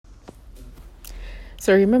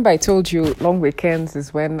So remember I told you long weekends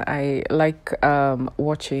is when I like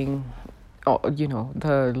watching,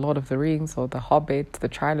 the Lord of the Rings or the Hobbit, the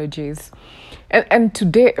trilogies. And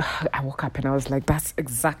today I woke up and I was like, that's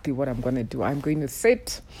exactly what I'm going to do. I'm going to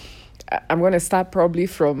sit. I'm going to start probably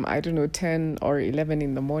from, I don't know, 10 or 11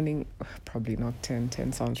 in the morning. Probably not 10.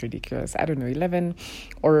 10 sounds ridiculous. I don't know, 11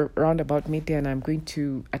 or around about midday. And I'm going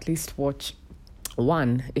to at least watch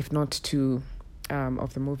one, if not two,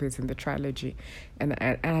 of the movies in the trilogy. And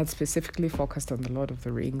I had specifically focused on the Lord of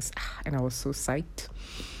the Rings. And I was so psyched.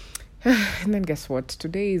 And then guess what?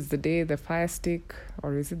 Today is the day the Fire Stick,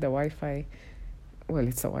 or is it the Wi-Fi? Well,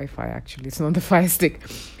 it's the Wi-Fi actually. It's not the Fire Stick.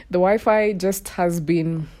 The Wi-Fi just has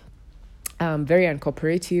been very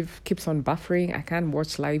uncooperative, keeps on buffering. I can't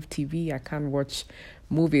watch live TV. I can't watch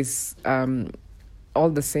movies all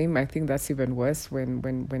the same. I think that's even worse when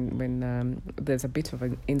there's a bit of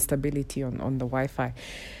an instability on the Wi-Fi.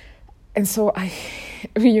 And so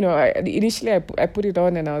initially I put it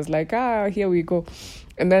on and I was like, here we go.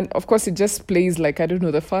 And then, of course, it just plays like, I don't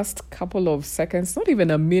know, the first couple of seconds, not even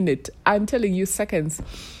a minute. I'm telling you, seconds.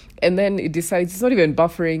 And then it decides it's not even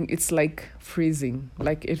buffering. It's like freezing,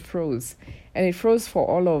 like it froze. And it froze for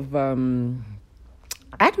all of,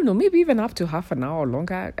 I don't know, maybe even up to half an hour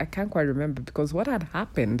longer. I can't quite remember, because what had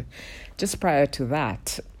happened just prior to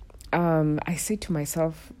that, I said to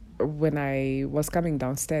myself when I was coming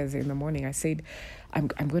downstairs in the morning, I said, I'm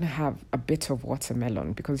going to have a bit of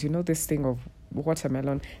watermelon, because this thing of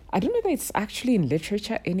watermelon, I don't know if it's actually in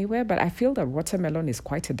literature anywhere, but I feel that watermelon is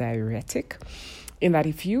quite a diuretic, in that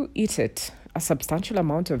if you eat it, a substantial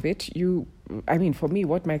amount of it, for me,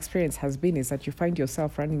 what my experience has been is that you find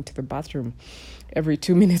yourself running to the bathroom every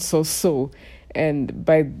 2 minutes or so. And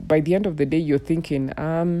by the end of the day, you're thinking,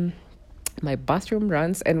 my bathroom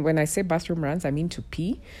runs. And when I say bathroom runs, I mean to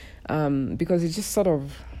pee, because it just sort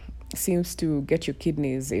of seems to get your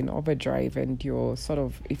kidneys in overdrive, and you're sort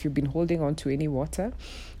of, if you've been holding on to any water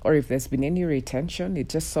or if there's been any retention, it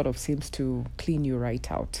just sort of seems to clean you right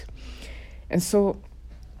out. And so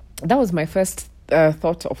that was my first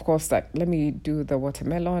thought, of course, that let me do the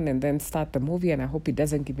watermelon and then start the movie, and I hope it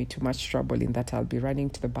doesn't give me too much trouble in that I'll be running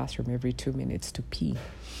to the bathroom every 2 minutes to pee.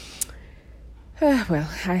 Well,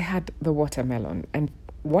 I had the watermelon, and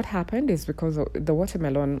what happened is, because of the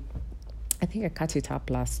watermelon, I think I cut it up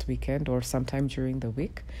last weekend or sometime during the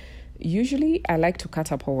week. Usually I like to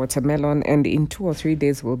cut up a watermelon, and in 2 or 3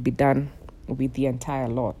 days we'll be done with the entire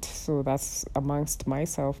lot. So that's amongst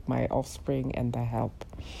myself, my offspring, and the help.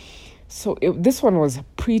 So this one was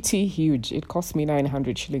pretty huge. It cost me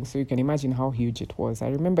 900 shillings, so you can imagine how huge it was. I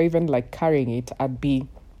remember even like carrying it, I'd be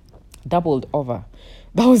doubled over.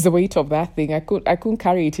 That was the weight of that thing. I couldn't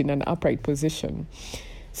carry it in an upright position.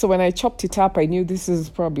 So when I chopped it up, I knew this is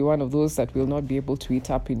probably one of those that we'll not be able to eat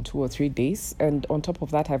up in 2 or 3 days. And on top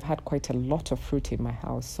of that, I've had quite a lot of fruit in my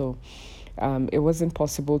house. So it wasn't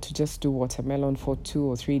possible to just do watermelon for 2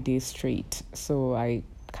 or 3 days straight. So I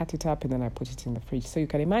cut it up and then I put it in the fridge. So you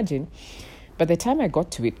can imagine, by the time I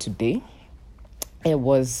got to it today,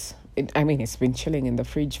 it's been chilling in the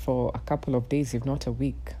fridge for a couple of days, if not a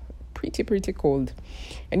week. Pretty cold.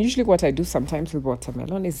 And usually what I do sometimes with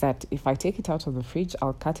watermelon is that if I take it out of the fridge,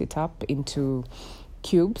 I'll cut it up into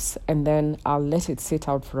cubes and then I'll let it sit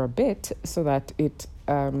out for a bit so that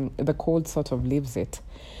the cold sort of leaves it.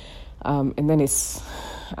 And then it's,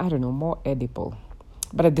 more edible.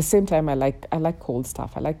 But at the same time, I like cold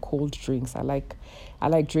stuff. I like cold drinks. I like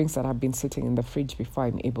drinks that have been sitting in the fridge before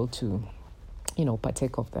I'm able to,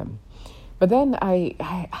 partake of them. But then I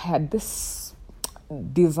had this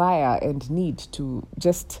desire and need to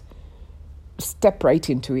just step right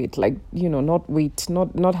into it, not wait,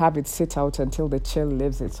 not have it sit out until the chill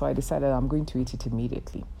leaves it. So I decided I'm going to eat it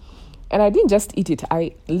immediately. And I didn't just eat it,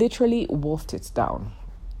 I literally wolfed it down.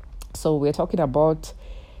 So we're talking about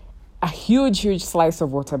a huge slice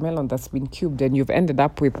of watermelon that's been cubed, and you've ended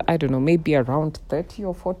up with, maybe around 30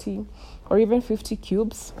 or 40 or even 50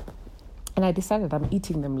 cubes. And I decided I'm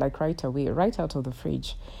eating them right away, right out of the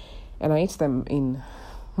fridge. And I ate them in,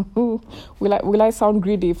 will I sound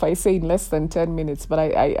greedy if I say in less than 10 minutes? But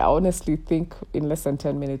I honestly think in less than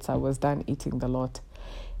 10 minutes I was done eating the lot.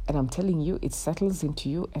 And I'm telling you, it settles into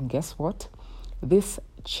you. And guess what? This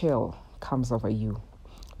chill comes over you.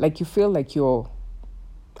 Like you feel like you're,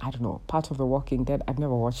 part of The Walking Dead. I've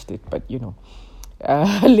never watched it, but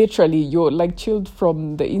literally you're like chilled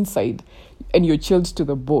from the inside and you're chilled to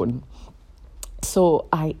the bone. So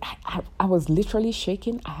I was literally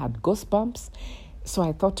shaking. I had goosebumps. So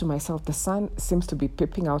I thought to myself, the sun seems to be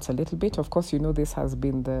peeping out a little bit. Of course, this has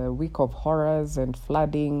been the week of horrors and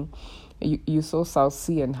flooding. You saw South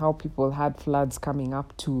Sea and how people had floods coming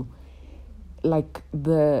up to like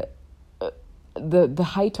the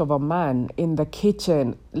height of a man in the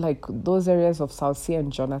kitchen, like those areas of South Sea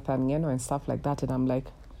and Jonathan, and stuff like that. And I'm like,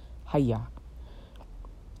 hiya.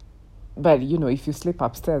 But, if you sleep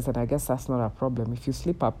upstairs, then I guess that's not a problem. If you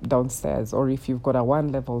sleep up downstairs, or if you've got a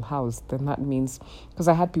one-level house, then that means... Because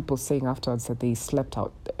I had people saying afterwards that they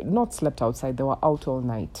not slept outside, they were out all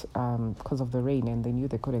night because of the rain, and they knew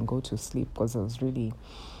they couldn't go to sleep because there was really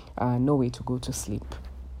no way to go to sleep.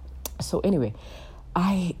 So anyway,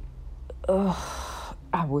 I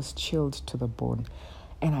was chilled to the bone.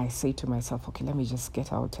 And I say to myself, okay, let me just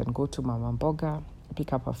get out and go to Mama Mboga,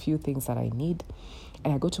 pick up a few things that I need.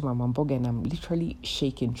 And I go to Mama Mboga and I'm literally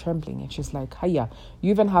shaking, trembling. And she's like, hiya, you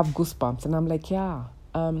even have goosebumps. And I'm like, yeah.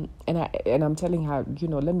 And I'm telling her,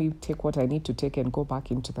 let me take what I need to take and go back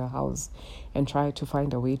into the house and try to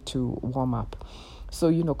find a way to warm up.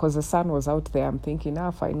 So, because the sun was out there, I'm thinking,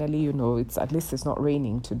 finally, at least it's not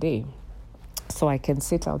raining today. So I can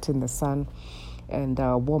sit out in the sun and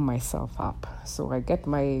warm myself up. So I get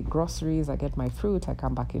my groceries, I get my fruit, I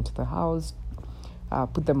come back into the house,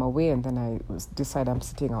 put them away, and then I decide I'm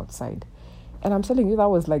sitting outside. And I'm telling you, that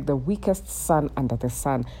was like the weakest sun under the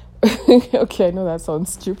sun. Okay, I know that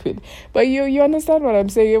sounds stupid, but you understand what I'm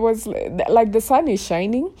saying. It was like the sun is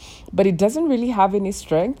shining, but it doesn't really have any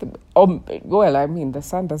strength. The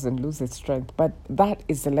sun doesn't lose its strength, but that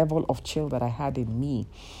is the level of chill that I had in me,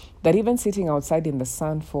 that even sitting outside in the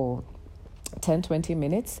sun for 10-20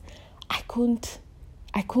 minutes, I couldn't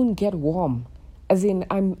get warm. As in,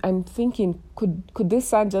 I'm thinking, could this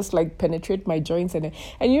sun just like penetrate my joints? And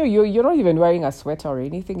you're not even wearing a sweater or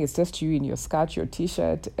anything. It's just you in your skirt, your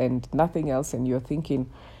t-shirt, and nothing else. And you're thinking,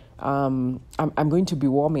 I'm going to be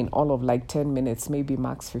warm in all of like 10 minutes, maybe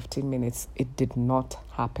max 15 minutes. It did not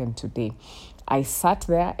happen today. I sat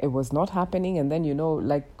there, it was not happening. And then,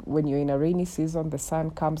 like when you're in a rainy season, the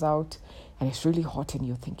sun comes out and it's really hot and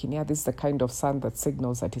you're thinking, yeah, this is the kind of sun that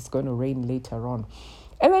signals that it's going to rain later on.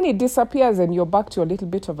 And then it disappears and you're back to a little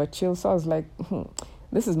bit of a chill. So I was like,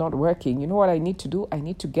 this is not working. You know what I need to do? I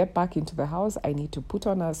need to get back into the house. I need to put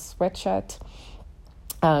on a sweatshirt.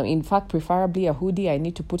 In fact, preferably a hoodie. I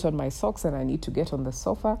need to put on my socks and I need to get on the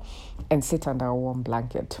sofa and sit under a warm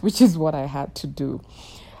blanket, which is what I had to do.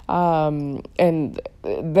 And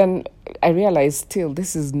then I realized still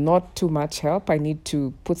this is not too much help. I need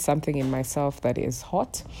to put something in myself that is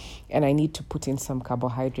hot, and I need to put in some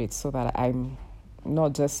carbohydrates so that I'm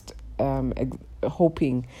not just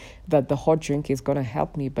hoping that the hot drink is going to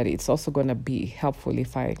help me, but it's also going to be helpful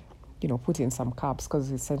if I, put in some carbs,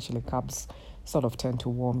 because essentially carbs sort of tend to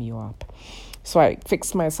warm you up. So I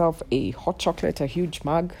fixed myself a hot chocolate, a huge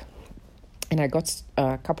mug, and I got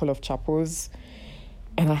a couple of chapos,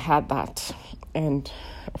 and I had that. And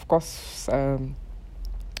of course,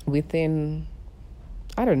 within,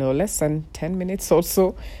 less than 10 minutes or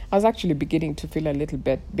so, I was actually beginning to feel a little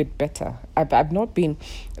bit better. I've not been,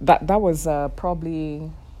 that was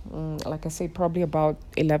probably, like I say, probably about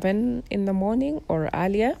 11 in the morning or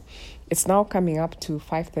earlier. It's now coming up to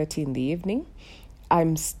 5:30 in the evening.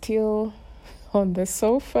 I'm still on the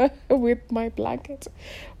sofa with my blanket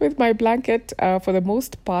for the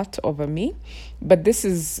most part over me. But this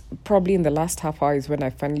is probably in the last half hour is when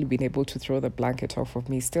I've finally been able to throw the blanket off of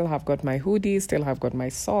me. Still have got my hoodie, still have got my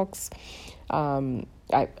socks.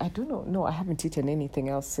 I don't know. No, I haven't eaten anything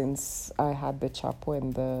else since I had the chapo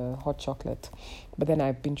and the hot chocolate. But then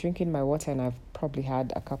I've been drinking my water and I've probably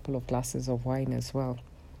had a couple of glasses of wine as well.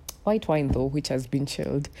 White wine, though, which has been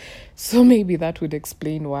chilled. So maybe that would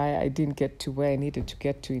explain why I didn't get to where I needed to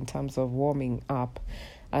get to in terms of warming up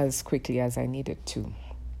as quickly as I needed to.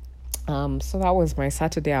 So that was my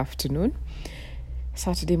Saturday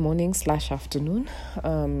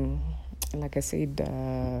morning/afternoon. Like I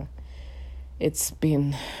said, it's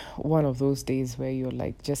been one of those days where you're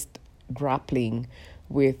like just grappling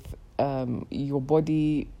with your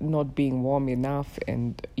body not being warm enough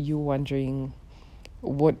and you wondering,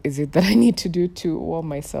 what is it that I need to do to warm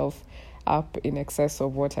myself up in excess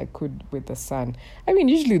of what I could with the sun? I mean,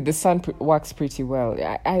 usually the sun works pretty well.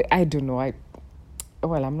 I don't know.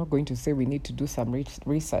 I'm not going to say we need to do some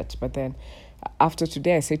research, but then after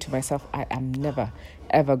today, I say to myself, I am never,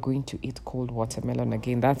 ever going to eat cold watermelon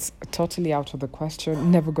again. That's totally out of the question.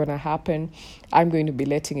 Never going to happen. I'm going to be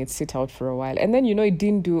letting it sit out for a while. And then, it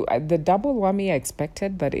didn't do the double whammy I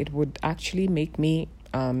expected, that it would actually make me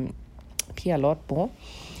pee a lot more.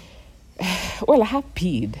 Well, I have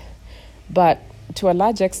peed, but to a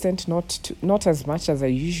large extent, not as much as I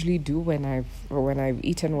usually do when I've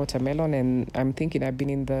eaten watermelon and I'm thinking I've been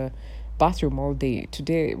in the bathroom all day.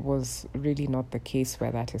 Today was really not the case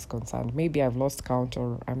where that is concerned. Maybe I've lost count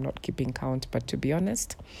or I'm not keeping count, but to be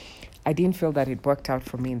honest, I didn't feel that it worked out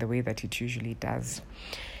for me in the way that it usually does.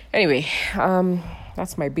 Anyway,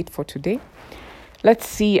 that's my bit for today. Let's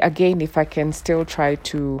see again if I can still try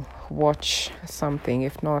to watch something.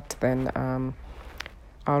 If not, then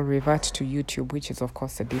I'll revert to YouTube, which is of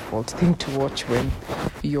course the default thing to watch when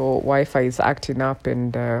your Wi-Fi is acting up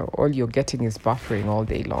and all you're getting is buffering all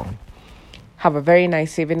day long. Have a very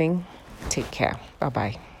nice evening. Take care.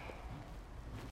 Bye-bye.